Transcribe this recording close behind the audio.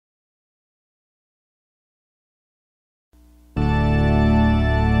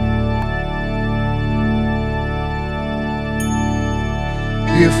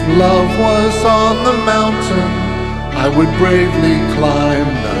If love was on the mountain, I would bravely climb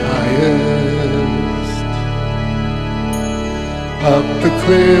the highest. Up the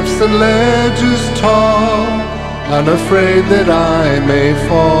cliffs and ledges tall, unafraid that I may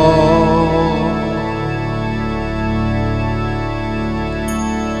fall.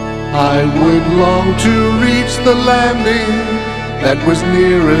 I would long to reach the landing that was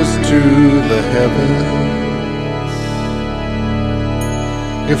nearest to the heavens.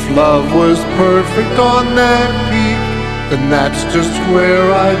 If love was perfect on that peak, then that's just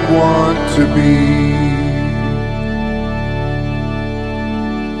where I'd want to be.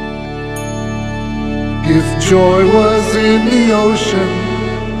 If joy was in the ocean,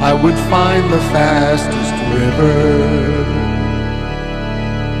 I would find the fastest river.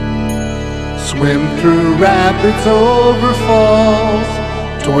 Swim through rapids over falls,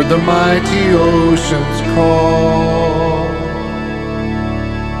 toward the mighty ocean's call.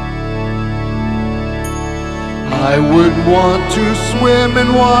 I would want to swim in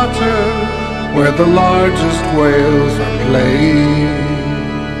water where the largest whales are playing.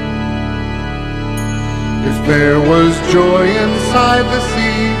 If there was joy inside the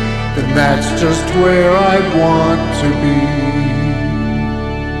sea, then that's just where I'd want to be.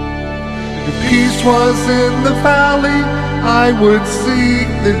 If peace was in the valley, I would seek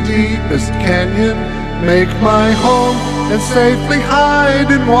the deepest canyon, make my home and safely hide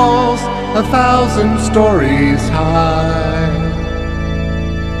in walls 1,000 stories high.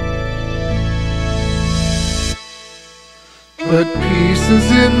 But peace is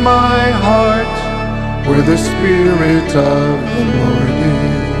in my heart, where the Spirit of the Lord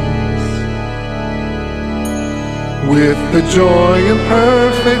is. With the joy and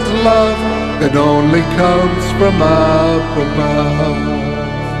perfect love that only comes from up above.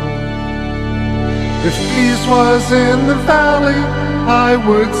 If peace was in the valley, I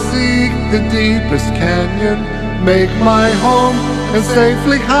would seek the deepest canyon, make my home and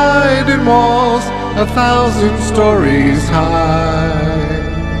safely hide in walls 1,000 stories high.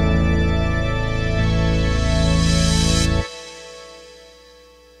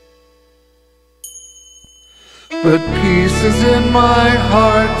 But peace is in my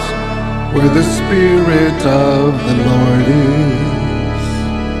heart, where the Spirit of the Lord is.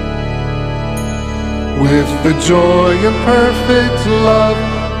 With the joy and perfect love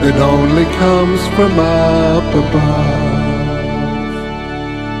that only comes from up above.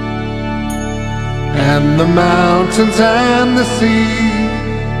 And the mountains and the sea,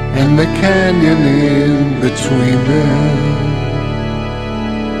 and the canyon in between them.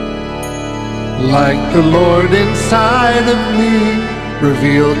 Like the Lord inside of me,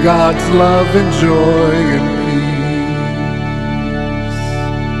 reveal God's love and joy and peace.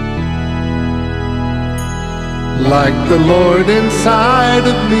 Like the Lord inside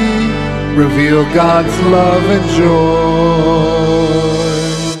of me, reveal God's love and joy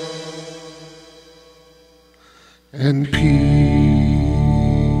and peace.